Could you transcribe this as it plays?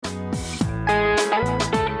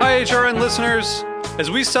HRN listeners.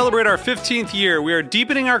 As we celebrate our 15th year, we are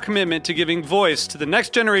deepening our commitment to giving voice to the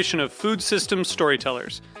next generation of food systems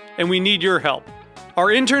storytellers, and we need your help. Our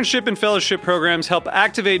internship and fellowship programs help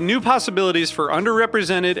activate new possibilities for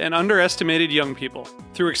underrepresented and underestimated young people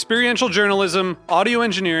through experiential journalism, audio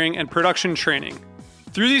engineering, and production training.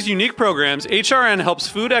 Through these unique programs, HRN helps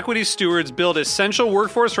food equity stewards build essential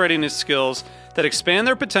workforce readiness skills that expand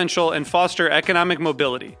their potential and foster economic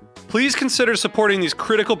mobility. Please consider supporting these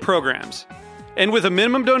critical programs. And with a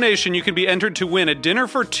minimum donation, you can be entered to win a dinner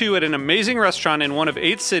for two at an amazing restaurant in one of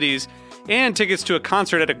 8 cities and tickets to a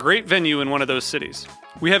concert at a great venue in one of those cities.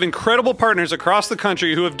 We have incredible partners across the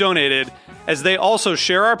country who have donated, as they also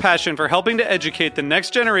share our passion for helping to educate the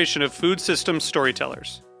next generation of food systems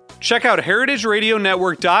storytellers. Check out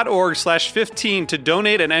heritageradionetwork.org/15 to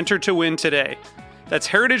donate and enter to win today. That's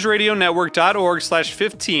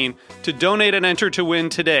heritageradionetwork.org/15 to donate and enter to win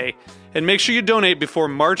today. And make sure you donate before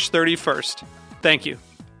March 31st. Thank you.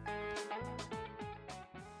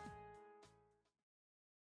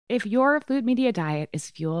 If your food media diet is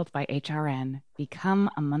fueled by HRN, become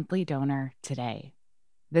a monthly donor today.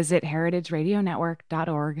 Visit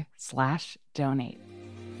heritageradionetwork.org/donate.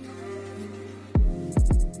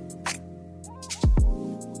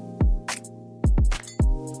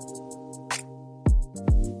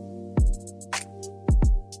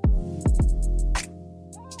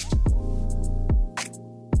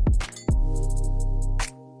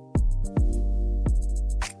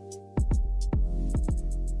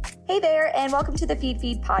 Hey there, and welcome to the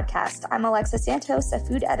Feed podcast. I'm Alexa Santos, a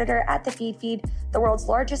food editor at the Feed, the world's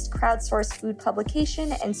largest crowdsourced food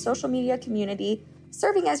publication and social media community,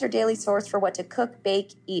 serving as your daily source for what to cook,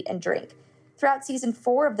 bake, eat, and drink. Throughout season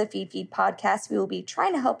 4 of the Feed podcast, we will be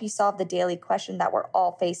trying to help you solve the daily question that we're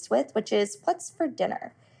all faced with, which is, what's for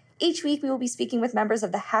dinner? Each week, we will be speaking with members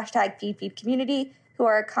of the hashtag Feed community who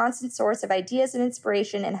are a constant source of ideas and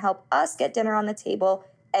inspiration and help us get dinner on the table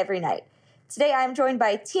every night. Today, I am joined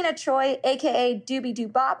by Tina Choi, AKA Doobie Doo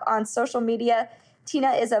Bop on social media.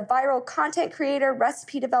 Tina is a viral content creator,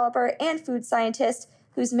 recipe developer, and food scientist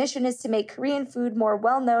whose mission is to make Korean food more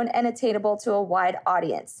well-known and attainable to a wide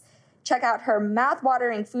audience. Check out her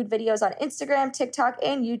mouth-watering food videos on Instagram, TikTok,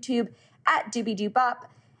 and YouTube at Doobie Doo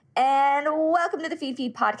Bop. And welcome to the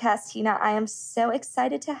Feed podcast, Tina. I am so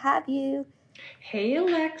excited to have you. Hey,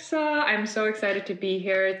 Alexa. I'm so excited to be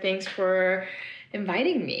here. Thanks for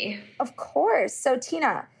inviting me. Of course. So,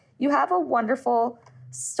 Tina, you have a wonderful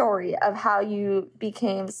story of how you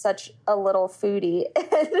became such a little foodie.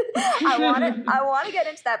 I want to get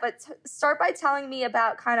into that, but start by telling me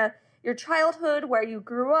about kind of your childhood, where you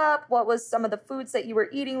grew up, what was some of the foods that you were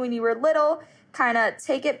eating when you were little. Kind of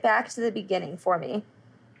take it back to the beginning for me.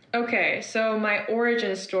 Okay, so my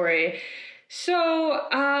origin story. So,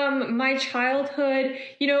 my childhood,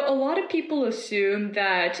 a lot of people assume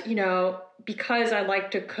that, because I like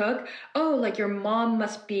to cook, your mom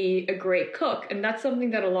must be a great cook. And that's something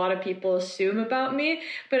that a lot of people assume about me.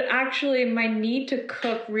 But actually, my need to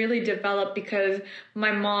cook really developed because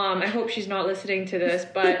my mom, I hope she's not listening to this,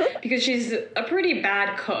 but because she's a pretty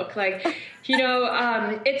bad cook.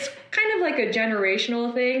 It's kind of like a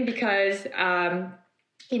generational thing because,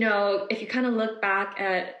 if you kind of look back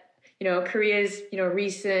at Korea's,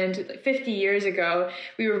 recent 50 years ago,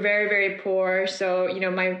 we were very, very poor. So,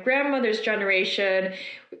 my grandmother's generation,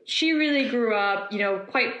 she really grew up,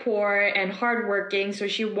 quite poor and hardworking. So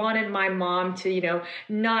she wanted my mom to,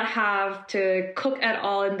 not have to cook at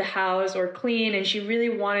all in the house or clean. And she really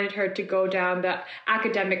wanted her to go down the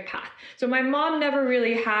academic path. So my mom never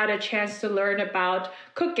really had a chance to learn about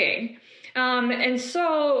cooking. And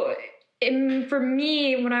so for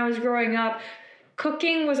me, when I was growing up,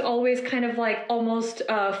 cooking was always kind of like almost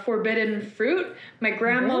forbidden fruit. My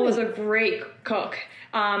grandma was a great cook.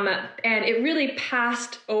 And it really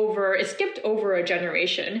it skipped over a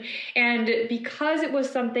generation. And because it was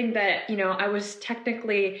something that, I was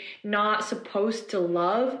technically not supposed to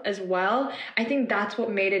love as well, I think that's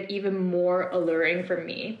what made it even more alluring for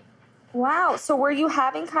me. Wow. So were you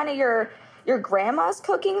having kind of your grandma's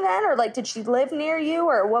cooking then? Or did she live near you?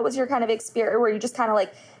 Or what was your kind of experience? Were you just kind of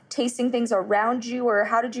tasting things around you, or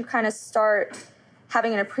how did you kind of start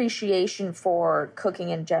having an appreciation for cooking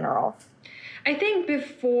in general? I think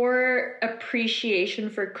before appreciation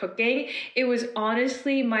for cooking, it was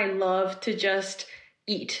honestly my love to just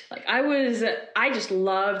eat. Like I just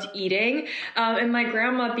loved eating. And my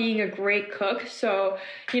grandma being a great cook. So,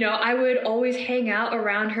 I would always hang out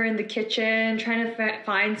around her in the kitchen, trying to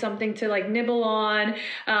find something to like nibble on,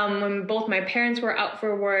 when both my parents were out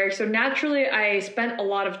for work. So naturally I spent a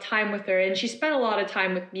lot of time with her, and she spent a lot of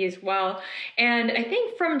time with me as well. And I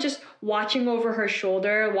think from just watching over her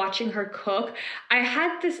shoulder, watching her cook, I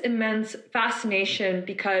had this immense fascination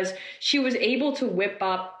because she was able to whip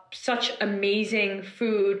up such amazing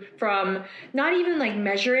food from not even like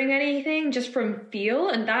measuring anything, just from feel.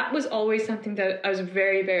 And that was always something that I was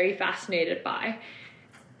very, very fascinated by.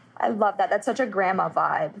 I love that. That's such a grandma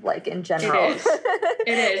vibe, like in general. It is.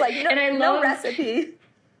 It is. Like and I love, no recipe.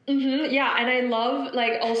 Mm-hmm, yeah, and I love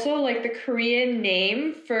like also like the Korean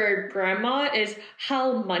name for grandma is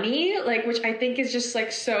halmoni, like, which I think is just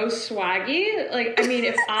like so swaggy. Like, I mean,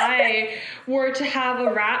 if I were to have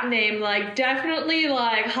a rap name, like definitely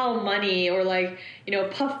like halmoni or like,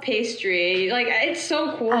 puff pastry. Like, it's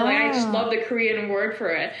so cool. Like, I just love the Korean word for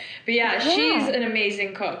it. But yeah, she's an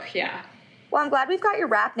amazing cook. Yeah. Well, I'm glad we've got your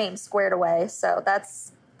rap name squared away. So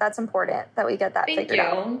that's important that we get that figured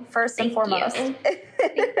out first and foremost. And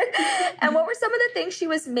what were some of the things she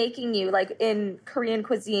was making you, like in Korean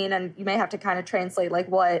cuisine? And you may have to kind of translate like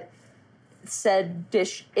what said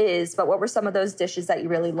dish is, but what were some of those dishes that you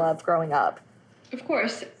really loved growing up? Of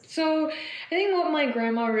course. So I think what my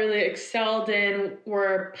grandma really excelled in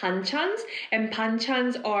were banchans, and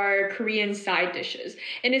banchans are Korean side dishes.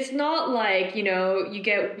 And it's not like, you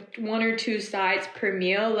get 1 or 2 sides per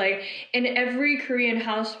meal. Like in every Korean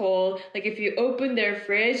household, like if you open their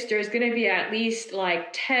fridge, there's going to be at least like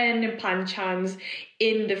 10 banchans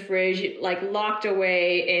in the fridge, like locked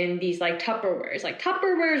away in these like Tupperwares. Like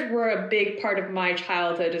Tupperwares were a big part of my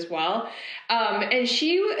childhood as well. And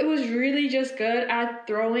she was really just good at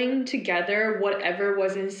throwing together whatever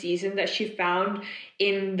was in season that she found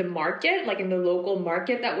in the market, like in the local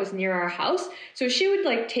market that was near our house. So she would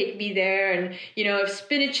like take me there, and if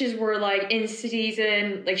spinaches were like in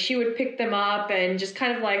season, like she would pick them up and just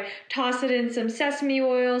kind of like toss it in some sesame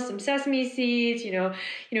oil, some sesame seeds,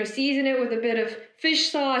 season it with a bit of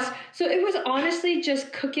fish sauce. So it was honestly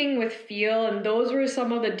just cooking with feel, and those were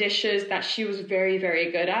some of the dishes that she was very,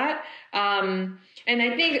 very good at. And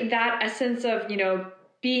I think that essence of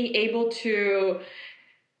being able to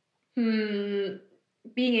kind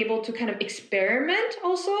of experiment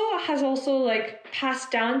has also like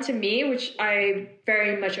passed down to me, which I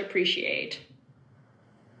very much appreciate.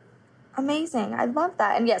 Amazing. I love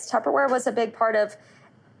that. And yes, Tupperware was a big part of,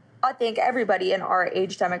 I think, everybody in our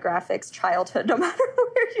age demographics childhood, no matter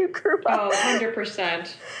where you grew up. Oh,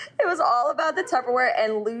 100%. It was all about the Tupperware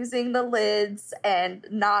and losing the lids and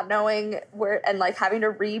not knowing where, and like having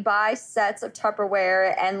to rebuy sets of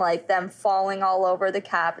Tupperware and like them falling all over the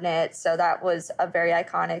cabinet. So that was a very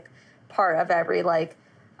iconic part of every, like,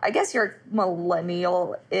 I guess you're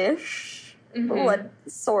millennial-ish. Mm-hmm.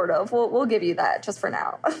 Sort of. We'll give you that just for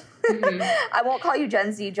now. Mm-hmm. I won't call you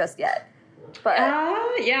Gen Z just yet. But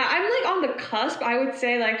yeah, I'm like on the cusp, I would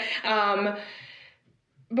say, like,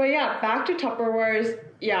 but yeah, back to Tupperwares.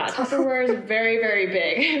 Yeah, Tupperware is very, very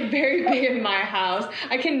big, very big in my house.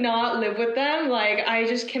 I cannot live with them. Like, I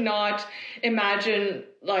just cannot imagine,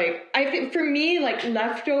 like, I think for me, like,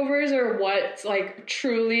 leftovers are what's like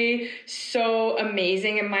truly so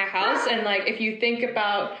amazing in my house. And like, if you think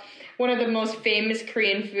about one of the most famous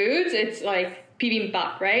Korean foods, it's like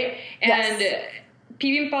bibimbap, right? And yes.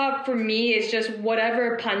 Bibimbap for me is just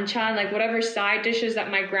whatever banchan, like whatever side dishes that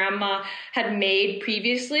my grandma had made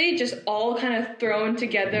previously, just all kind of thrown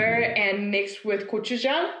together and mixed with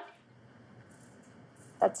gochujang.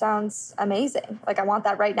 That sounds amazing. Like, I want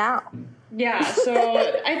that right now. Yeah, so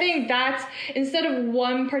I think that's, instead of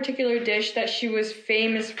one particular dish that she was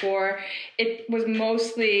famous for, it was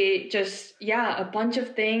mostly just, a bunch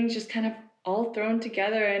of things just kind of all thrown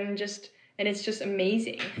together and it's just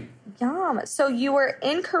amazing. Yum. So you were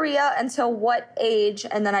in Korea until what age?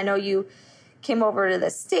 And then I know you came over to the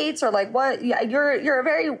States, or like what? Yeah,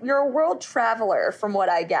 you're a world traveler from what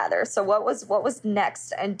I gather. So what was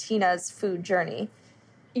next in Tina's food journey?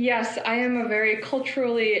 Yes, I am a very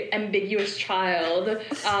culturally ambiguous child,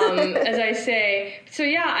 as I say. So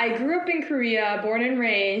yeah, I grew up in Korea, born and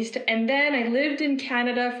raised, and then I lived in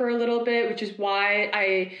Canada for a little bit, which is why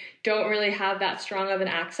I don't really have that strong of an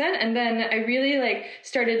accent. And then I really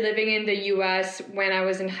started living in the US when I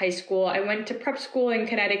was in high school. I went to prep school in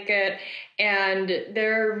Connecticut, and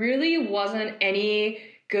there really wasn't any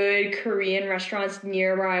good Korean restaurants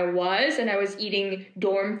near where I was, and I was eating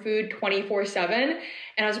dorm food 24/7,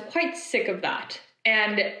 and I was quite sick of that.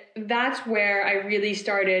 And that's where I really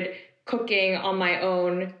started cooking on my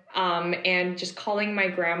own and just calling my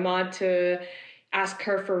grandma to ask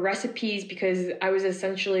her for recipes because I was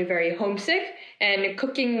essentially very homesick, and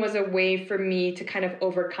cooking was a way for me to kind of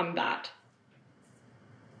overcome that.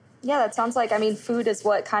 Yeah, that sounds like, I mean, food is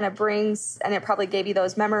what kind of brings, and it probably gave you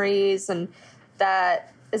those memories, and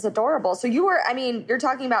that is adorable. So you were, I mean, you're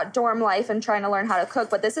talking about dorm life and trying to learn how to cook,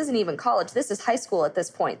 but this isn't even college. This is high school at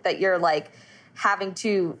this point that you're like having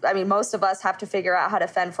to, I mean, most of us have to figure out how to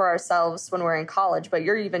fend for ourselves when we're in college, but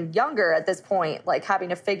you're even younger at this point, like having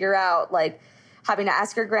to figure out, like, having to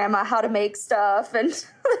ask your grandma how to make stuff and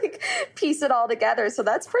like piece it all together. So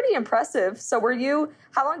that's pretty impressive. So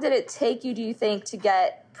how long did it take you, do you think, to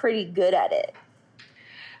get pretty good at it?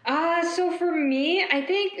 So for me, I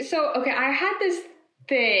think, I had this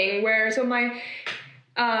thing where, my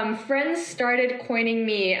friends started coining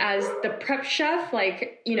me as the prep chef,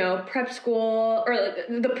 like, prep school, or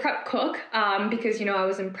like the prep cook, because, I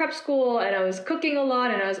was in prep school and I was cooking a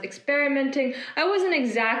lot and I was experimenting. I wasn't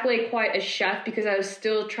exactly quite a chef because I was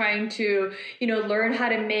still trying to, learn how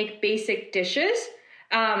to make basic dishes.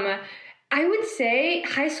 I would say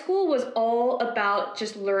high school was all about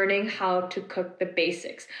just learning how to cook the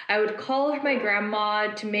basics. I would call my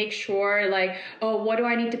grandma to make sure, like, oh, what do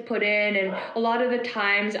I need to put in? And a lot of the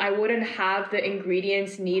times I wouldn't have the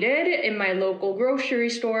ingredients needed in my local grocery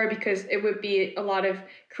store because it would be a lot of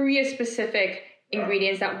Korea-specific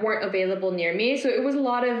ingredients that weren't available near me. So it was a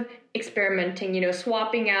lot of experimenting,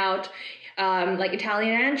 swapping out like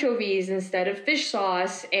Italian anchovies instead of fish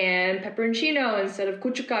sauce, and pepperoncino instead of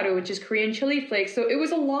gochugaru, which is Korean chili flakes. So it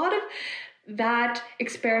was a lot of that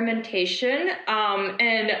experimentation.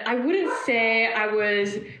 And I wouldn't say I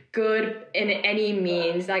was good in any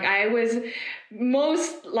means. Like, I was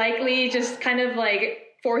most likely just kind of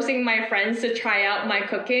like forcing my friends to try out my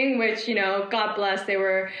cooking, which, God bless, they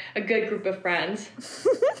were a good group of friends.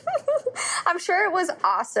 I'm sure it was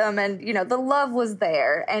awesome. And, the love was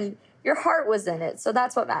there and your heart was in it. So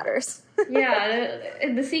that's what matters. Yeah.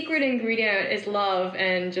 The secret ingredient is love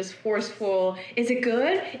and just forceful. Is it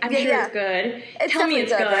good? I'm sure it's good. Tell me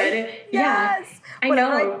it's good. Right? Yes. Yeah. I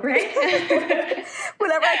know, right?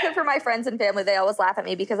 Whenever I cook for my friends and family, they always laugh at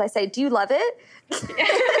me because I say, do you love it?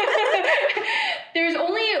 There's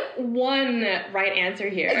only one right answer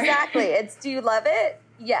here. Exactly. It's, do you love it?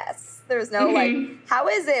 Yes. There's no like, how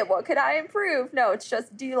is it? What could I improve? No, it's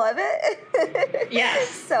just, do you love it? Yes.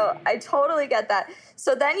 So I totally get that.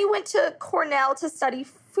 So then you went to Cornell to study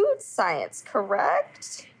food science,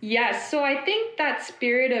 correct? Yes. So I think that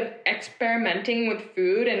spirit of experimenting with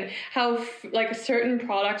food and how like certain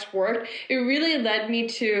products worked, it really led me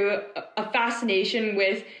to a fascination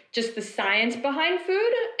with just the science behind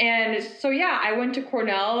food. And so, yeah, I went to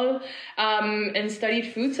Cornell and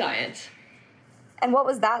studied food science. And what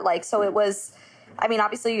was that like? So it was, I mean,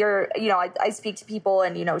 obviously I speak to people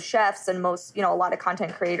and, chefs and most, a lot of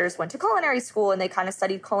content creators went to culinary school and they kind of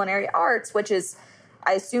studied culinary arts, which is,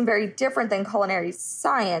 I assume, very different than culinary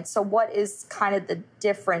science. So what is kind of the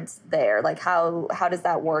difference there? Like how does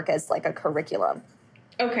that work as like a curriculum?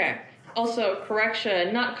 Okay. Also,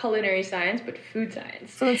 correction, not culinary science, but food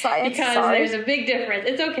science. Food science, because there's a big difference.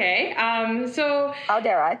 It's okay. So how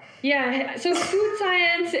dare I? Yeah. So food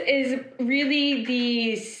science is really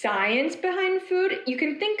the science behind food. You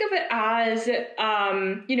can think of it as,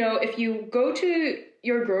 if you go to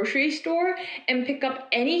your grocery store and pick up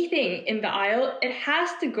anything in the aisle, it has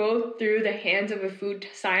to go through the hands of a food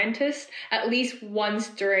scientist at least once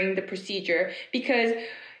during the procedure, because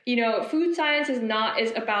food science is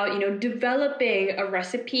about, developing a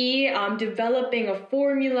recipe, developing a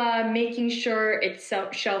formula, making sure it's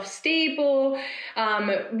shelf stable,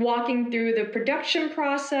 walking through the production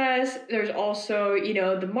process. There's also,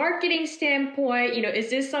 the marketing standpoint, is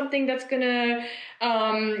this something that's going to,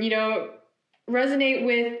 resonate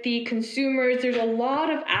with the consumers? There's a lot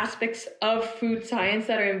of aspects of food science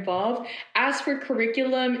that are involved. As for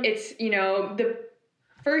curriculum, it's, the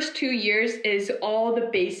first 2 years is all the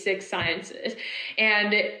basic sciences.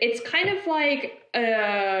 And it's kind of like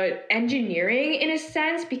engineering in a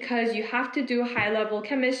sense, because you have to do high-level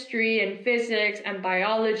chemistry and physics and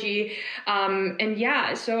biology.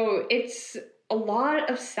 So it's a lot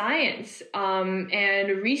of science and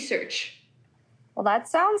research. Well, that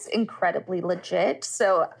sounds incredibly legit.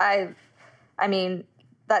 So I mean,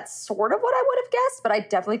 that's sort of what I would have guessed, but I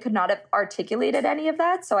definitely could not have articulated any of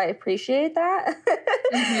that. So I appreciate that.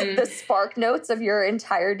 Mm-hmm. The spark notes of your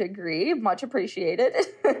entire degree, much appreciated.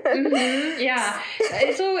 Mm-hmm. Yeah.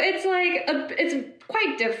 So it's like, it's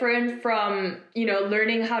quite different from,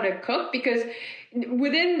 learning how to cook, because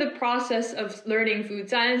within the process of learning food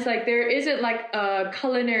science, like there isn't like a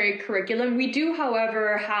culinary curriculum. We do,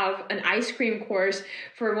 however, have an ice cream course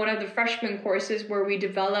for one of the freshman courses where we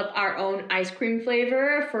develop our own ice cream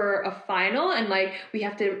flavor for a final, and like we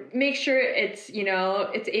have to make sure it's, you know,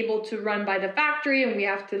 it's able to run by the factory, and we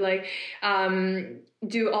have to like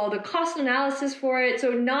do all the cost analysis for it. So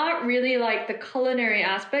not really like the culinary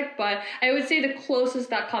aspect, but I would say the closest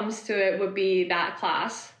that comes to it would be that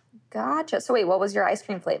class. Gotcha. So wait, what was your ice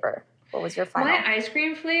cream flavor? What was your final? My ice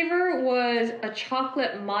cream flavor was a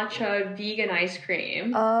chocolate matcha vegan ice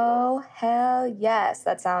cream. Oh, hell yes.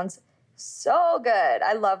 That sounds so good.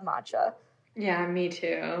 I love matcha. Yeah, me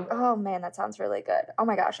too. Oh man, that sounds really good. Oh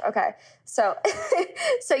my gosh. Okay. So,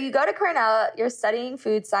 so you go to Cornell, you're studying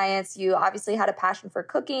food science. You obviously had a passion for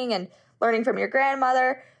cooking and learning from your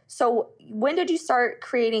grandmother. So when did you start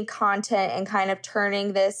creating content and kind of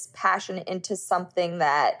turning this passion into something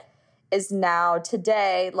that is now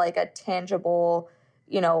today like a tangible,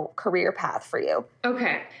 you know, career path for you?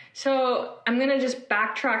 Okay. So I'm going to just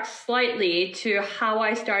backtrack slightly to how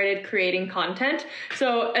I started creating content.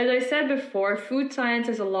 So as I said before, food science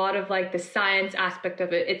is a lot of like the science aspect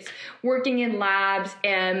of it. It's working in labs,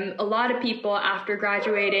 and a lot of people after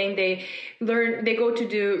graduating, they go to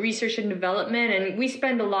do research and development, and we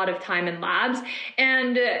spend a lot of time in labs.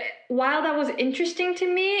 And while that was interesting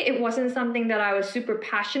to me, it wasn't something that I was super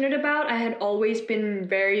passionate about. I had always been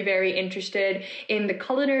very, very interested in the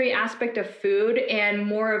culinary aspect of food and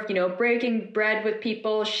more of, you know, breaking bread with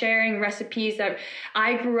people, sharing recipes that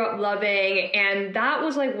I grew up loving. And that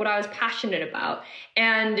was like what I was passionate about.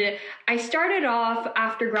 And I started off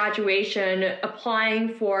after graduation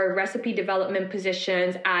applying for recipe development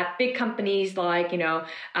positions at big companies like, you know,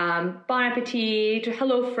 Bon Appetit to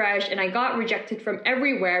HelloFresh. And I got rejected from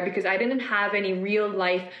everywhere because I didn't have any real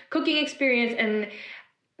life cooking experience, and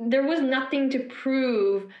there was nothing to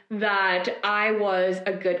prove that I was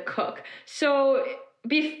a good cook. So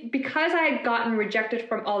because I had gotten rejected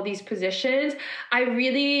from all these positions, I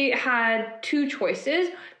really had two choices.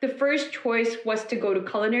 The first choice was to go to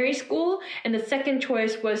culinary school, and the second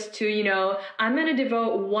choice was to, you know, I'm going to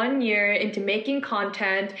devote 1 year into making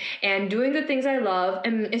content and doing the things I love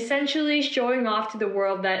and essentially showing off to the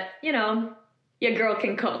world that, you know, your girl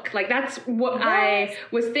can cook. Like that's what yes. I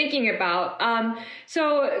was thinking about.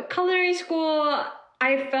 So culinary school,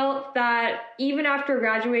 I felt that even after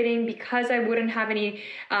graduating, because I wouldn't have any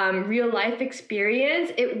real life experience,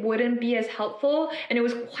 it wouldn't be as helpful, and it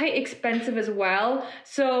was quite expensive as well.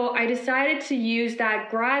 So I decided to use that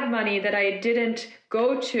grad money that I didn't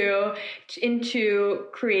go to into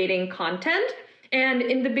creating content. And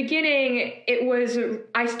in the beginning,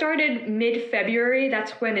 I started mid-February.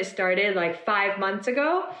 That's when it started, like 5 months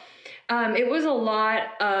ago. It was a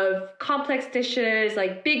lot of complex dishes,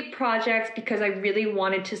 like big projects, because I really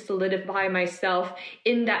wanted to solidify myself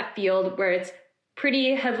in that field where it's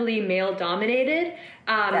pretty heavily male dominated.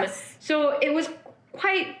 Yes. So it was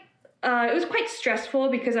quite stressful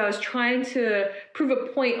because I was trying to prove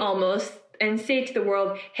a point almost and say to the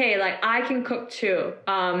world, hey, like I can cook too.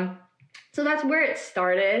 So that's where it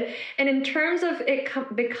started. And in terms of it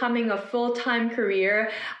becoming a full-time career,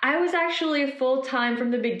 I was actually full-time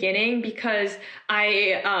from the beginning because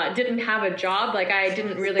I didn't have a job. Like I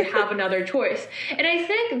didn't really have another choice. And I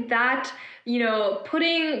think that, you know,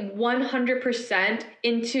 putting 100%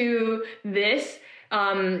 into this,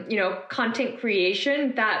 you know, content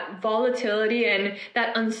creation, that volatility and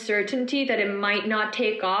that uncertainty that it might not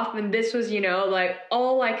take off. And this was, you know, like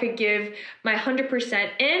all I could give my 100%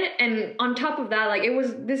 in. And on top of that, like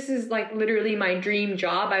this is like literally my dream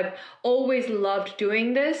job. I've always loved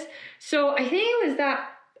doing this. So I think it was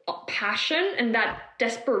that passion and that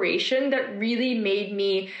desperation that really made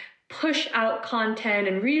me push out content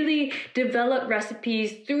and really develop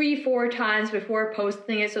recipes 3-4 times before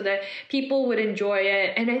posting it so that people would enjoy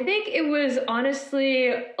it. And I think it was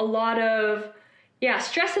honestly a lot of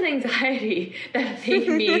stress and anxiety that made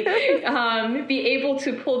me be able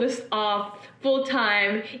to pull this off full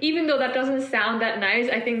time. Even though that doesn't sound that nice,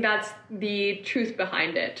 I think that's the truth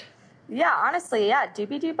behind it. Yeah, honestly, yeah.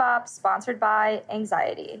 Doobie Doo Bop, sponsored by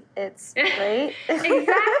anxiety. It's great.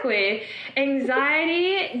 Exactly.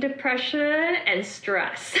 Anxiety, depression, and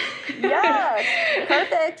stress. Yes,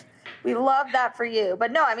 perfect. We love that for you.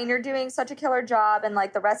 But no, I mean, you're doing such a killer job, and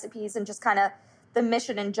like the recipes and just kind of the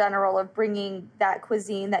mission in general of bringing that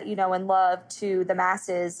cuisine that you know and love to the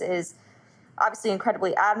masses is obviously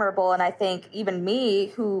incredibly admirable. And I think even me,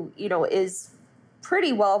 who, you know, is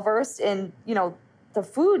pretty well versed in, you know, the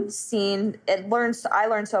food scene, I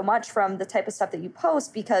learned so much from the type of stuff that you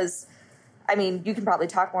post, because I mean, you can probably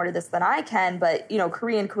talk more to this than I can, but, you know,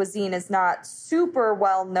 Korean cuisine is not super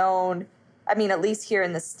well known. I mean, at least here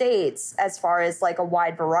in the States, as far as like a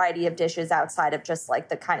wide variety of dishes outside of just like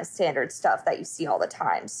the kind of standard stuff that you see all the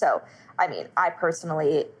time. So, I mean, I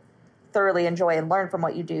personally thoroughly enjoy and learn from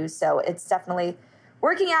what you do. So it's definitely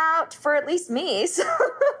working out for at least me. So.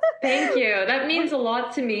 Thank you. That means a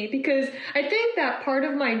lot to me because I think that part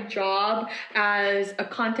of my job as a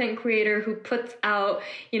content creator who puts out,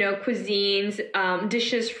 you know, cuisines,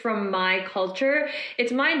 dishes from my culture,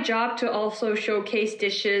 it's my job to also showcase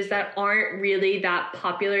dishes that aren't really that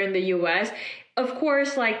popular in the US. Of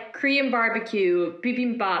course, like Korean barbecue,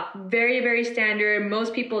 bibimbap, very, very standard.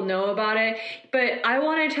 Most people know about it. But I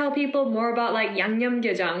want to tell people more about like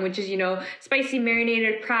yangnyeomgyeojang, which is, you know, spicy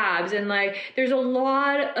marinated crabs. And like there's a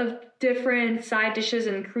lot of different side dishes,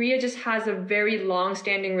 and Korea just has a very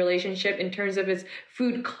long-standing relationship in terms of its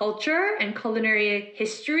food culture and culinary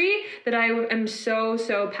history that I am so,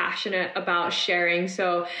 so passionate about sharing.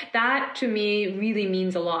 So that to me really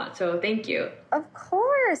means a lot. So thank you. Of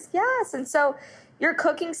course, yes. And so your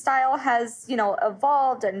cooking style has, you know,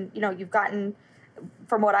 evolved and, you know, you've gotten,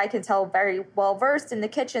 from what I can tell, very well versed in the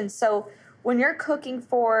kitchen. So when you're cooking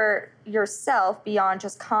for yourself beyond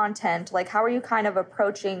just content, like how are you kind of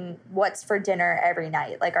approaching what's for dinner every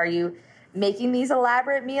night? Like, are you making these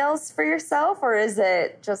elaborate meals for yourself, or is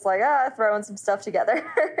it just like, throwing some stuff together?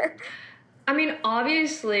 I mean,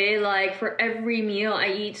 obviously, like for every meal I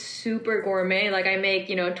eat super gourmet. Like I make,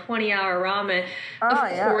 you know, 20-hour ramen. Of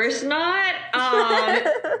course not.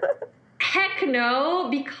 Heck no,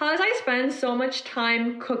 because I spend so much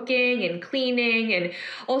time cooking and cleaning, and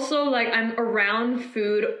also like I'm around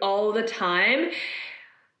food all the time.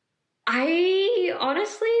 I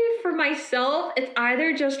honestly, for myself, it's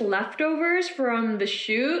either just leftovers from the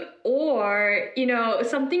shoot or, you know,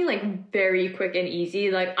 something like very quick and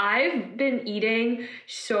easy. Like I've been eating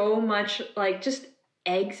so much like just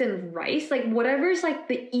eggs and rice, like whatever's like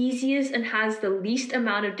the easiest and has the least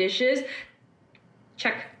amount of dishes.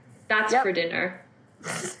 Check. That's for dinner.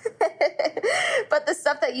 But the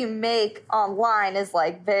stuff that you make online is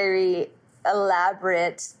like very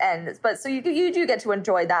elaborate, but so you do get to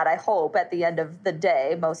enjoy that, I hope, at the end of the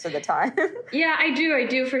day most of the time. Yeah, I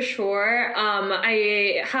do for sure.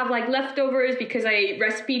 I have like leftovers because I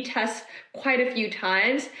recipe test quite a few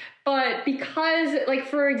times. But because, like,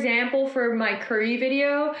 for example, for my curry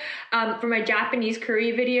video, for my Japanese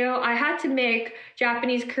curry video, I had to make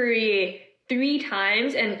Japanese curry 3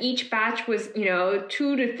 times, and each batch was, you know,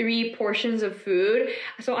 2 to 3 portions of food.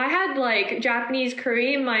 So I had like Japanese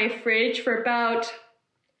curry in my fridge for about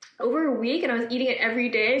over a week, and I was eating it every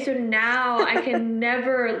day. So now I can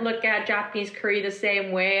never look at Japanese curry the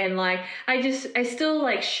same way. And like, I still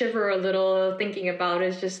like shiver a little thinking about it.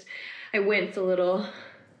 It's just, I wince a little.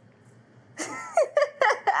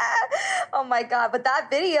 Oh my God. But that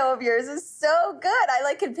video of yours is so good.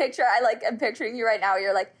 I'm picturing you right now.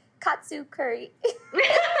 You're like, katsu curry.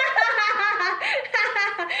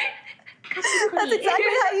 That's exactly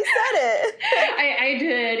how you said it. I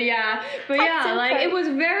did, yeah. But yeah, like it was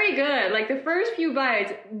very good. Like the first few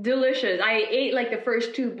bites, delicious. I ate like the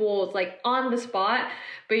first 2 bowls like on the spot.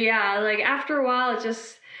 But yeah, like after a while, it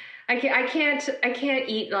just I can't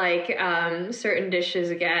eat like certain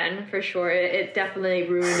dishes again for sure. It definitely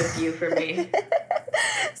ruined a few for me.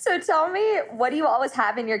 So tell me, what do you always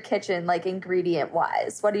have in your kitchen, like ingredient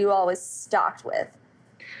wise? What are you always stocked with?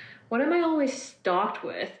 What am I always stocked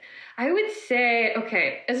with? I would say,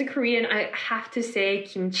 okay, as a Korean, I have to say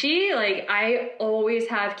kimchi. Like I always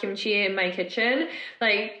have kimchi in my kitchen.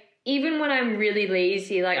 Like even when I'm really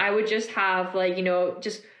lazy, like I would just have like, you know,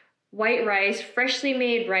 just white rice, freshly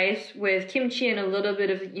made rice with kimchi and a little bit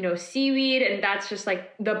of, you know, seaweed. And that's just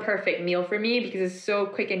like the perfect meal for me because it's so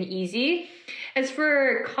quick and easy. As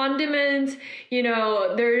for condiments, you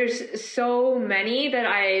know, there's so many that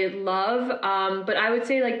I love. But I would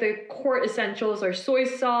say like the core essentials are soy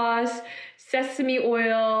sauce, sesame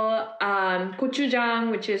oil,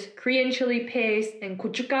 gochujang, which is Korean chili paste, and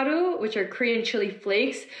gochugaru, which are Korean chili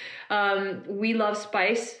flakes. We love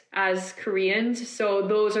spice as Koreans, so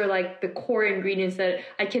those are like the core ingredients that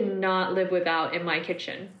I cannot live without in my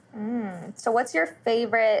kitchen. So what's your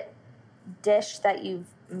favorite dish that you've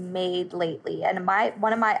made lately? And I'm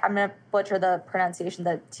gonna butcher the pronunciation,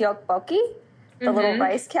 the tteokbokki, the little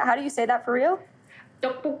rice cat. How do you say that for real?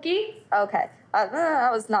 Tteokbokki? Okay.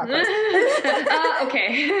 That was not close.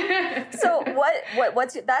 Okay. So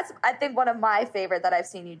that's I think one of my favorite that I've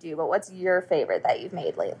seen you do, but what's your favorite that you've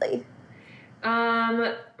made lately?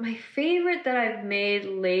 My favorite that I've made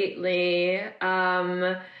lately,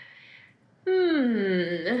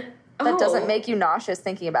 that doesn't make you nauseous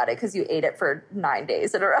thinking about it because you ate it for 9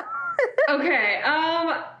 days in a row? Okay.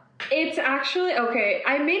 It's actually, okay,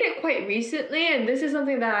 I made it quite recently, and this is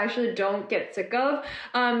something that I actually don't get sick of,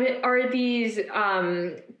 are these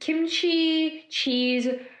kimchi cheese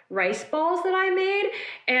rice balls that I made.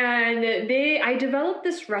 And I developed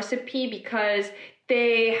this recipe because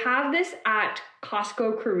they have this at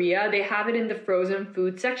Costco Korea. They have it in the frozen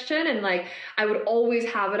food section, and like I would always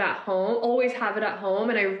have it at home,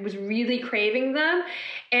 and I was really craving them,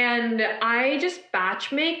 and I just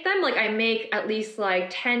batch make them. Like I make at least like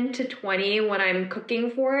 10 to 20 when I'm cooking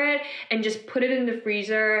for it, and just put it in the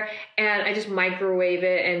freezer, and I just microwave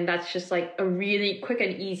it, and that's just like a really quick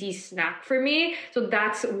and easy snack for me. So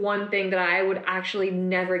that's one thing that I would actually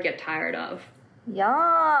never get tired of.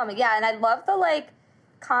 Yum. Yeah, and I love the like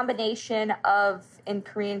combination of in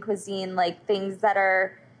Korean cuisine, like things that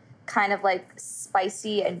are kind of like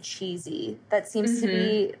spicy and cheesy. That seems to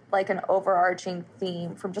be like an overarching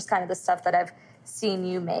theme from just kind of the stuff that I've seen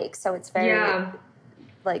you make. So it's very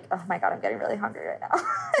like, oh my God, I'm getting really hungry right now.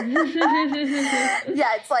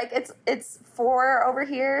 Yeah, it's like it's 4 over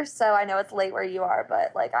here, so I know it's late where you are,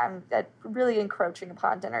 but like I'm really encroaching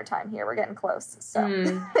upon dinner time here. We're getting close. So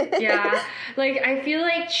yeah, like I feel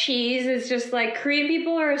like cheese is just like Korean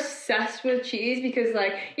people are obsessed with cheese because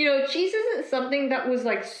like, you know, cheese isn't something that was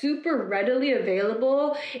like super readily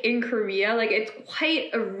available in Korea. Like it's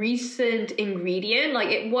quite a recent ingredient. Like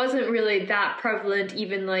it wasn't really that prevalent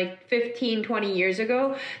even like 15, 20 years ago.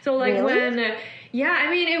 So like when, yeah,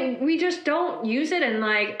 I mean, we just don't use it, and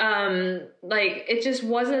like it just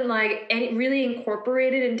wasn't like really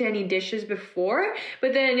incorporated into any dishes before.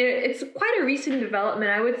 But then it's quite a recent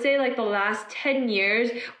development. I would say like the last 10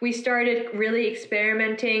 years, we started really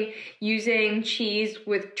experimenting using cheese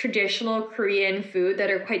with traditional Korean food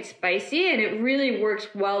that are quite spicy, and it really works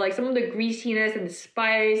well. Like some of the greasiness and the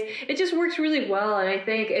spice, it just works really well, and I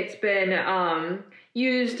think it's been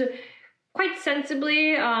used quite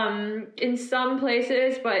sensibly in some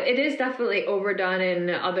places, but it is definitely overdone in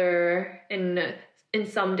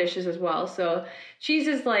some dishes as well. So cheese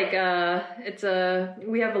is like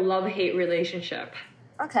we have a love-hate relationship.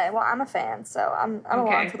 Okay, well I'm a fan, so I'm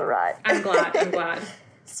along for the ride. I'm glad.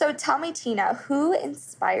 So tell me, Tina, who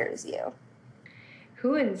inspires you?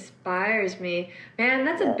 Who inspires me? Man,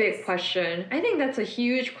 that's a big question. I think that's a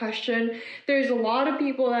huge question. There's a lot of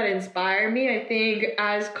people that inspire me. I think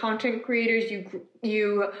as content creators,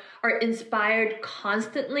 you are inspired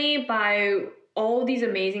constantly by all these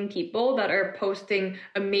amazing people that are posting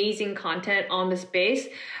amazing content on the space.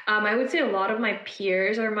 I would say a lot of my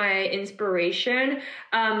peers are my inspiration.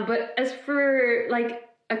 But as for like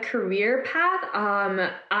a career path,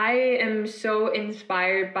 I am so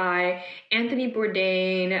inspired by Anthony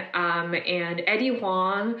Bourdain and Eddie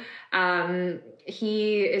Huang.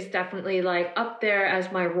 He is definitely like up there as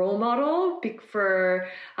my role model for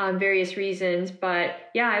various reasons. But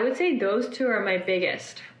yeah, I would say those two are my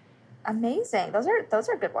biggest. Amazing. Those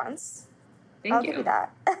are good ones. I'll give you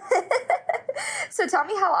that. So tell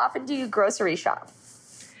me, how often do you grocery shop?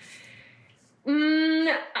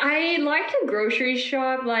 I like to grocery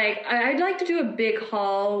shop. Like I'd like to do a big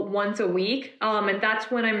haul once a week. And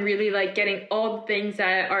that's when I'm really like getting all the things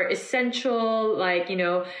that are essential, like, you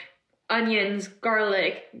know, onions,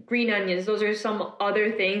 garlic, green onions. Those are some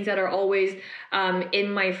other things that are always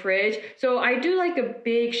in my fridge. So I do like a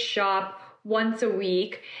big shop once a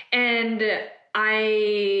week, and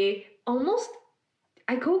I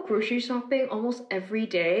go grocery shopping almost every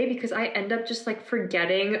day because I end up just like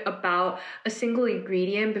forgetting about a single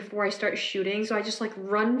ingredient before I start shooting. So I just like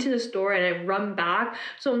run to the store and I run back.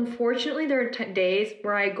 So unfortunately there are days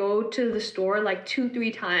where I go to the store like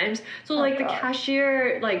 2-3 times. So like the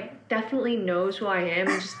cashier like definitely knows who I am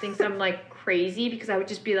and just thinks I'm like crazy because I would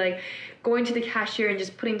just be like going to the cashier and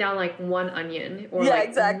just putting down like one onion or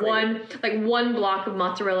one block of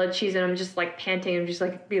mozzarella cheese, and I'm just like panting and just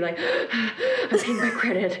like be like I'm paying my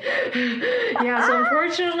credit. Yeah, so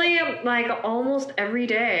unfortunately like almost every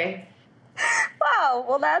day. Wow,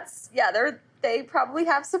 well they probably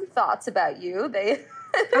have some thoughts about you. They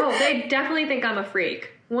definitely think I'm a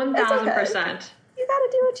freak. 1000%. You gotta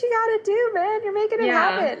do what you gotta do, man. You're making it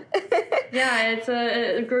happen. Yeah, it's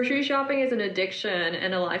grocery shopping is an addiction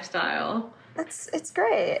and a lifestyle. It's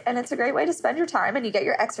great, and it's a great way to spend your time, and you get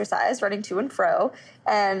your exercise running to and fro,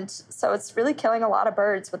 and so it's really killing a lot of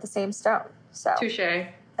birds with the same stone. So touché.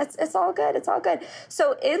 It's all good. It's all good.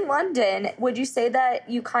 So in London, would you say that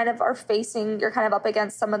you kind of you're kind of up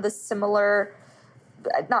against some of the similar,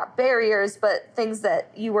 not barriers, but things that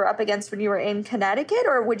you were up against when you were in Connecticut?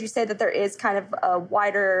 Or would you say that there is kind of a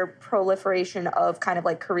wider proliferation of kind of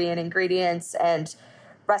like Korean ingredients and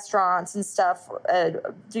restaurants and stuff?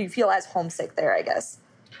 Do you feel as homesick there, I guess?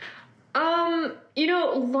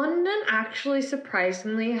 London actually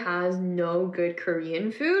surprisingly has no good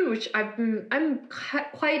Korean food, which I'm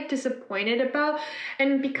quite disappointed about.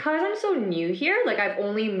 And because I'm so new here, like I've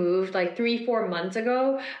only moved like 3-4 months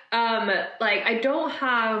ago, like I don't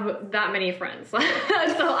have that many friends. So I'm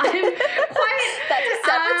quite... That's a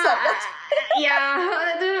separate subject. Yeah,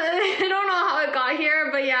 I don't know how it got here,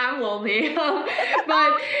 but yeah, I'm lonely.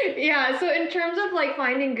 But yeah, so in terms of like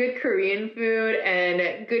finding good Korean food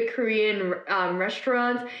and good Korean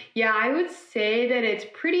restaurants, yeah, I would say that it's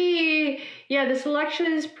the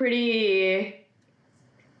selection is pretty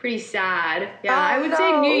sad. Yeah, I would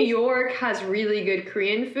say New York has really good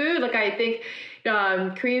Korean food. Like I think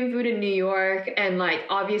Korean food in New York and like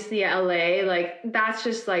obviously LA, like that's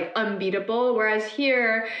just like unbeatable. Whereas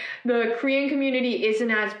here, the Korean community isn't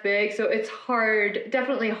as big, so it's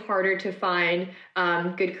definitely harder to find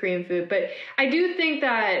good Korean food. But I do think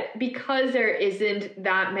that because there isn't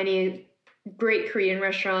that many great Korean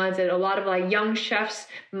restaurants and a lot of like young chefs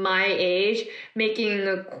my age making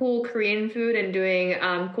cool Korean food and doing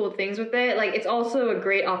cool things with it, like it's also a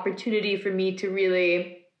great opportunity for me to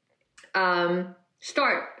really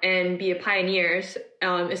start and be a pioneer,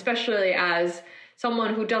 especially as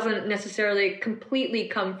someone who doesn't necessarily completely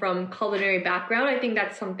come from culinary background. I think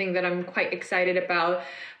that's something that I'm quite excited about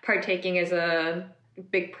partaking as a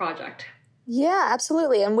big project. Yeah,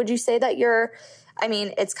 absolutely. And would you say that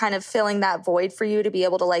it's kind of filling that void for you to be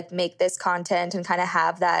able to like make this content and kind of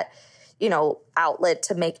have that, outlet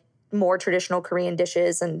to make more traditional Korean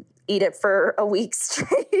dishes and eat it for a week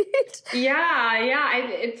straight?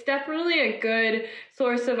 It's definitely a good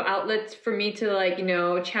source of outlets for me to like,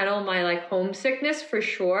 channel my like homesickness for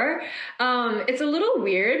sure. It's a little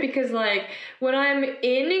weird because like when I'm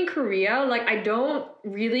in Korea, like I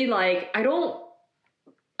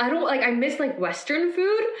miss like Western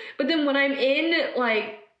food, but then when I'm in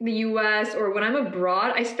like the US or when I'm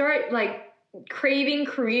abroad, I start like craving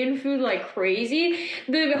Korean food like crazy.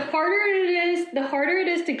 The harder it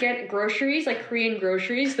is to get groceries, like Korean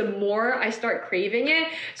groceries, the more I start craving it.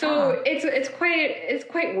 So it's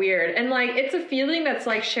quite weird. And like it's a feeling that's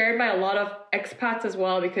like shared by a lot of expats as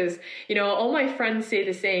well, because all my friends say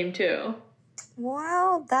the same too.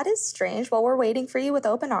 Wow, that is strange. Well, we're waiting for you with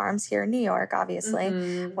open arms here in New York, obviously.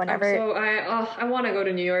 Mm-hmm. Whenever I want to go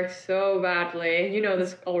to New York so badly. You know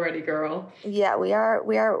this already, girl. Yeah, we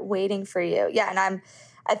are waiting for you. Yeah, and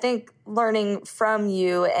I think learning from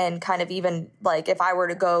you and kind of even like if I were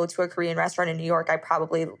to go to a Korean restaurant in New York, I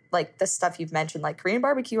probably like the stuff you've mentioned, like Korean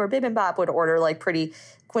barbecue or bibimbap, would order like pretty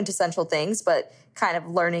quintessential things, but kind of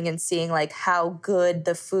learning and seeing like how good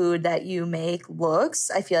the food that you make looks,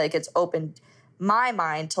 I feel like it's opened my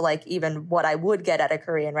mind to like even what I would get at a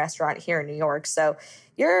Korean restaurant here in New York. So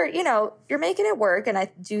you're making it work. And I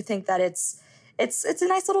do think that it's a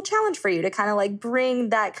nice little challenge for you to kind of like bring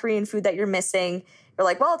that Korean food that you're missing. You're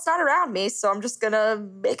like, well, it's not around me, so I'm just going to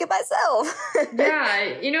make it myself.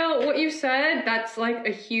 Yeah, what you said, that's like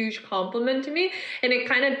a huge compliment to me. And it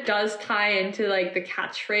kind of does tie into like the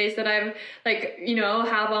catchphrase that I've like,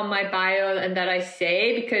 have on my bio and that I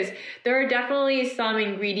say, because there are definitely some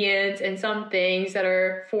ingredients and some things that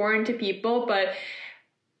are foreign to people, but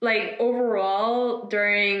like overall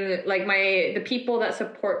during like the people that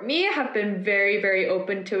support me have been very, very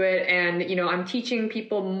open to it. And, I'm teaching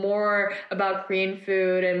people more about Korean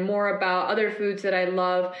food and more about other foods that I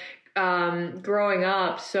love growing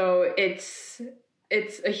up. So it's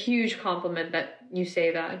a huge compliment that you say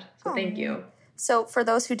that. So thank you. So for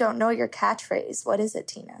those who don't know your catchphrase, what is it,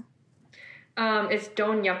 Tina? It's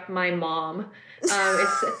don't yuck my mom.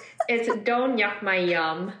 It's don't yuck my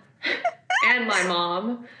yum. And my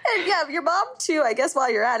mom. And yeah, your mom too, I guess,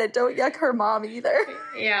 while you're at it. Don't yuck her mom either.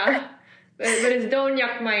 Yeah. But it's don't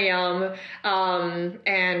yuck my yum.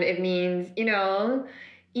 And it means,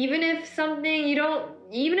 even if it's something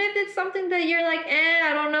that you're like,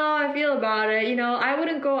 I don't know how I feel about it, I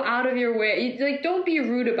wouldn't go out of your way. Like, don't be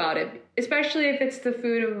rude about it. Especially if it's the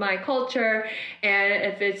food of my culture and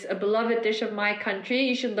if it's a beloved dish of my country,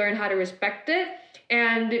 you should learn how to respect it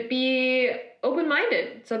and be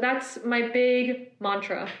open-minded. So that's my big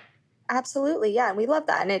mantra. Absolutely, yeah, and we love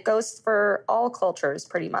that. And it goes for all cultures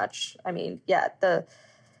pretty much. I mean, yeah, the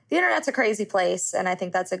internet's a crazy place, and I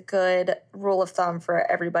think that's a good rule of thumb for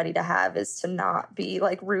everybody to have, is to not be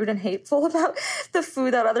like rude and hateful about the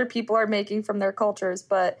food that other people are making from their cultures.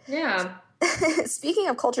 But yeah. Speaking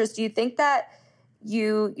of cultures, do you think that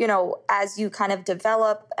you as you kind of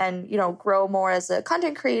develop and, grow more as a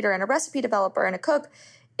content creator and a recipe developer and a cook,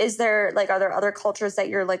 Is there are there other cultures that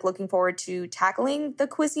you're looking forward to tackling the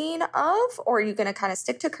cuisine of, or are you going to kind of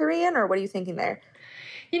stick to Korean, or what are you thinking there?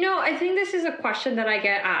 I think this is a question that I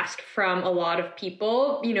get asked from a lot of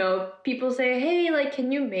people. People say, hey, can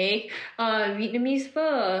you make Vietnamese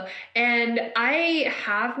pho? And I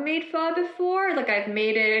have made pho before. I've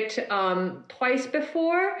made it twice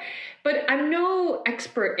before, but I'm no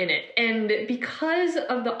expert in it. And because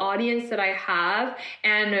of the audience that I have,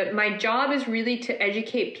 and my job is really to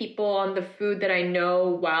educate people on the food that I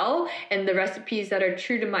know well and the recipes that are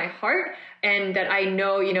true to my heart, and that I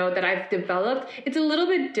know, that I've developed, it's a little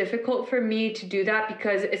bit difficult for me to do that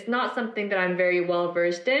because it's not something that I'm very well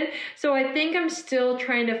versed in. So I think I'm still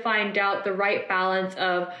trying to find out the right balance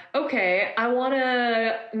of, okay, I want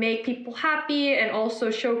to make people happy and also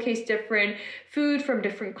showcase different food from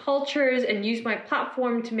different cultures and use my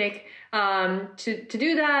platform to make to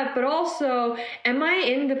do that, but also, am I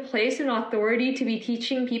in the place and authority to be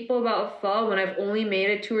teaching people about pho when I've only made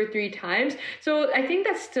it 2 or 3 times? So I think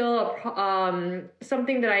that's still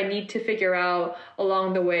something that I need to figure out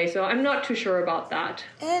along the way. So I'm not too sure about that.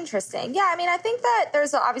 Interesting. Yeah, I mean, I think that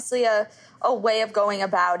there's obviously a way of going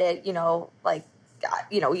about it, you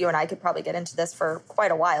and I could probably get into this for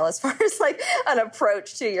quite a while as far as an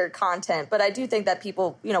approach to your content. But I do think that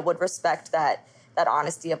people, would respect that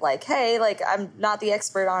honesty of hey, I'm not the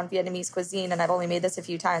expert on Vietnamese cuisine and I've only made this a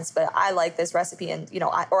few times, but I like this recipe and,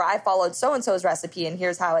 I followed so-and-so's recipe and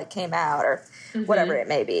here's how it came out, or whatever it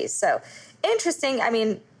may be. So interesting. I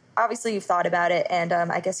mean, obviously you've thought about it, and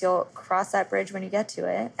I guess you'll cross that bridge when you get to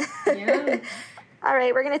it. Yeah. All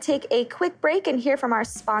right, we're going to take a quick break and hear from our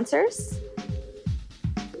sponsors.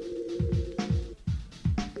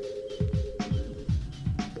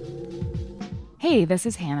 Hey, this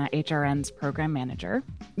is Hannah, HRN's program manager.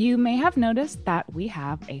 You may have noticed that we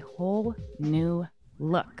have a whole new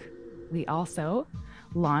look. We also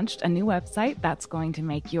launched a new website that's going to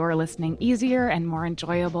make your listening easier and more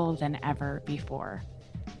enjoyable than ever before.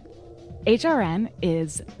 HRN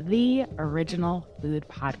is the original food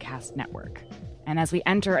podcast network. And as we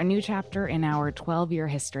enter a new chapter in our 12-year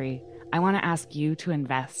history, I want to ask you to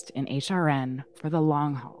invest in HRN for the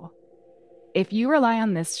long haul. If you rely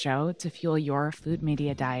on this show to fuel your food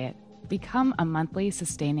media diet, become a monthly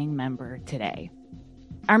sustaining member today.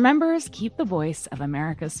 Our members keep the voice of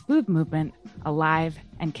America's food movement alive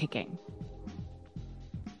and kicking.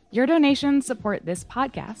 Your donations support this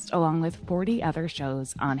podcast along with 40 other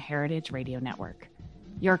shows on Heritage Radio Network.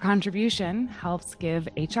 Your contribution helps give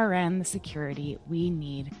HRN the security we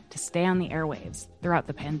need to stay on the airwaves throughout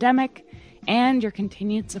the pandemic, and your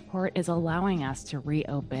continued support is allowing us to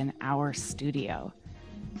reopen our studio.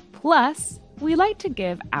 Plus, we like to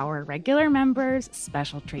give our regular members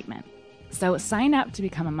special treatment. So sign up to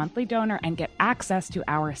become a monthly donor and get access to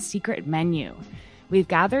our secret menu. We've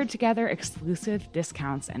gathered together exclusive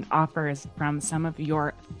discounts and offers from some of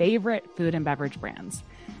your favorite food and beverage brands.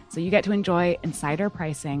 So you get to enjoy insider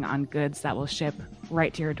pricing on goods that will ship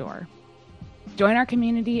right to your door. Join our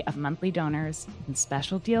community of monthly donors, and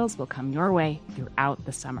special deals will come your way throughout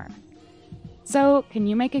the summer. So can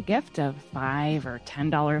you make a gift of $5 or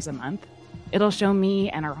 $10 a month? It'll show me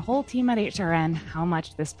and our whole team at HRN how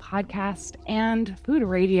much this podcast and food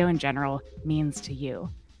radio in general means to you.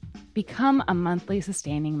 Become a monthly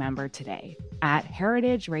sustaining member today at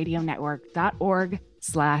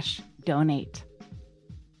heritageradionetwork.org/donate.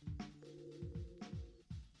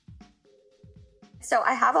 So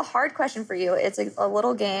I have a hard question for you. It's a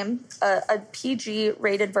little game, a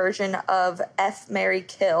PG-rated version of F, Marry,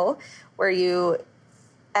 Kill, where you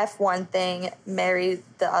F one thing, marry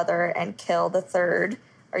the other, and kill the third.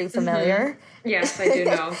 Are you familiar? Mm-hmm. Yes, I do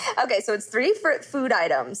know. Okay, so it's 3 food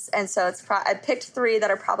items, and so it's I picked 3 that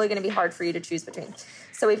are probably going to be hard for you to choose between.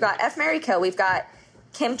 So we've got F, Marry, Kill. We've got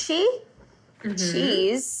kimchi,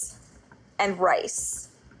 cheese, and rice.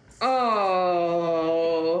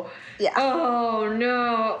 Oh. Yeah. Oh,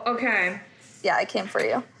 no. Okay. Yeah, I came for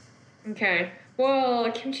you. Okay. Well,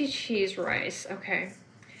 kimchi, cheese, rice. Okay.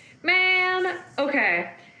 Man.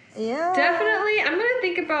 Okay. Yeah. Definitely. I'm going to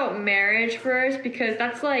think about marriage first because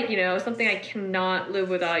that's something I cannot live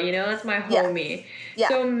without. That's my homie. Yeah.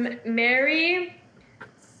 So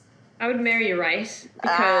I would marry rice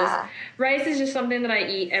because rice is just something that I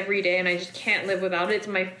eat every day and I just can't live without it. It's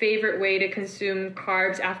my favorite way to consume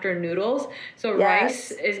carbs after noodles. So rice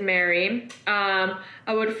is marry. I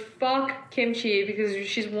would fuck kimchi because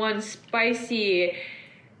she's one spicy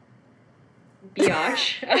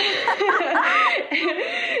biatch.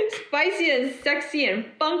 Spicy and sexy and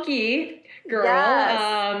funky girl.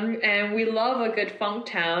 Yes. And we love a good funk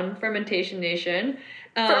town, Fermentation Nation.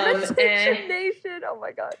 Fermentation Nation. Oh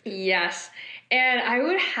my god. Yes. And I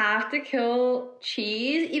would have to kill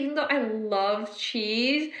cheese, even though I love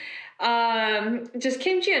cheese. Just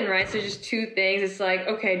kimchi and rice are just two things. It's like,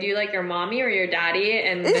 okay, do you like your mommy or your daddy?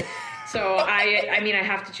 And so I mean, I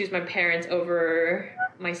have to choose my parents over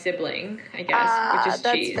my sibling, I guess, which is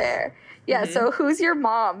that's cheese. That's fair. Yeah, so who's your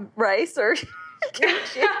mom, rice or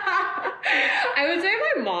kimchi? I would say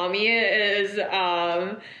my mommy is,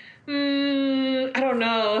 I don't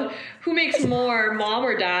know. Who makes more, mom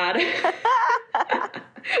or dad?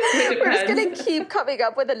 We're just going to keep coming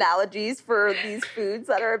up with analogies for these foods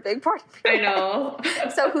that are a big part of your I know.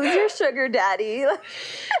 So who's your sugar daddy?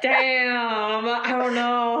 Damn. I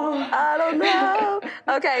don't know.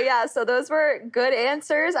 Okay, yeah, so those were good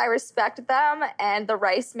answers. I respect them, and the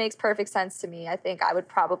rice makes perfect sense to me. I think I'd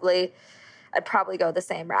probably go the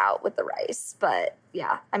same route with the rice. But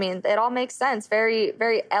yeah, I mean, it all makes sense. Very,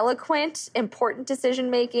 very eloquent, important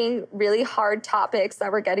decision-making, really hard topics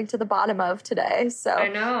that we're getting to the bottom of today. So I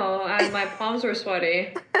know, and my palms were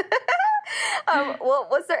sweaty. Well,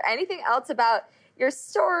 was there anything else about your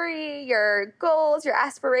story, your goals, your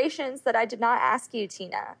aspirations that I did not ask you,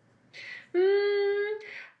 Tina? I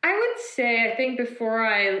would say, I think before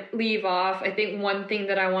I leave off, I think one thing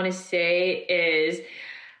that I want to say is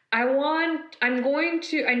I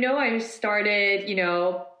know I started,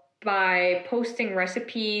 by posting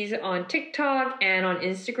recipes on TikTok and on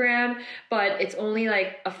Instagram, but it's only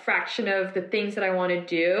like a fraction of the things that I want to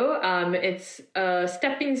do. It's a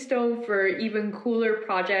stepping stone for even cooler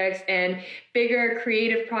projects and bigger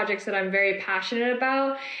creative projects that I'm very passionate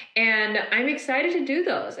about. And I'm excited to do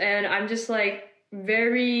those. And I'm just like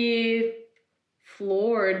very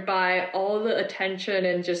floored by all the attention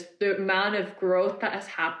and just the amount of growth that has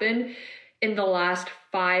happened in the last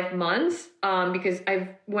 5 months, because I've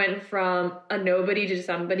went from a nobody to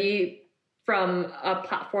somebody from a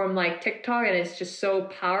platform like TikTok, and it's just so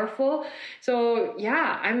powerful. So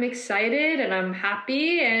yeah, I'm excited and I'm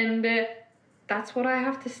happy, and that's what I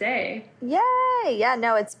have to say. Yay! Yeah,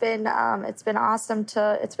 no, it's been awesome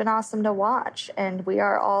to watch, and we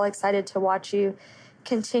are all excited to watch you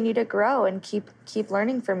continue to grow and keep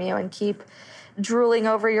learning from you and keep drooling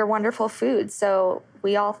over your wonderful food. So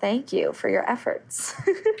we all thank you for your efforts.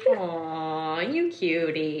 Aw, you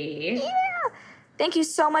cutie. Yeah. Thank you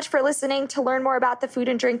so much for listening. To learn more about the food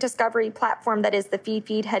and drink discovery platform that is The Feed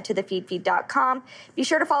Feed, head to thefeedfeed.com. Be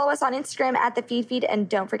sure to follow us on Instagram at The Feed Feed, and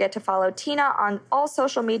don't forget to follow Tina on all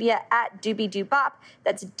social media at DoobieDoobop.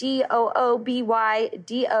 That's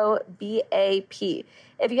DOOBYDOBAP.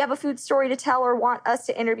 If you have a food story to tell or want us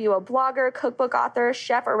to interview a blogger, cookbook author,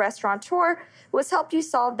 chef, or restaurateur who has helped you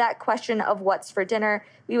solve that question of what's for dinner,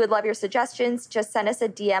 we would love your suggestions. Just send us a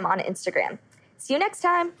DM on Instagram. See you next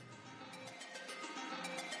time.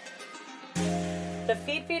 The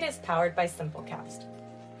Feed Feed is powered by Simplecast.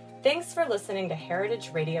 Thanks for listening to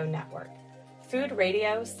Heritage Radio Network, food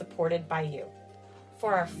radio supported by you.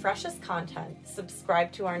 For our freshest content,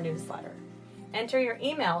 subscribe to our newsletter. Enter your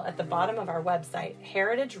email at the bottom of our website,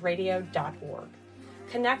 heritageradio.org.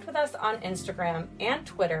 Connect with us on Instagram and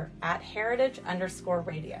Twitter at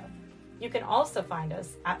heritage_radio. You can also find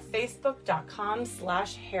us at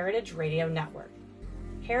facebook.com/Heritage Radio Network.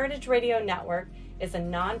 Heritage Radio Network is a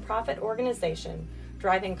nonprofit organization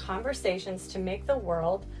driving conversations to make the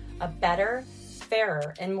world a better,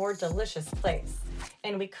 fairer, and more delicious place.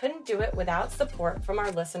 And we couldn't do it without support from our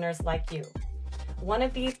listeners like you. Want to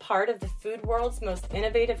be part of the food world's most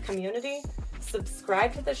innovative community?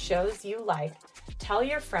 Subscribe to the shows you like, tell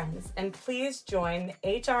your friends, and please join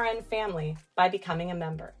the HRN family by becoming a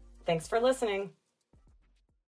member. Thanks for listening.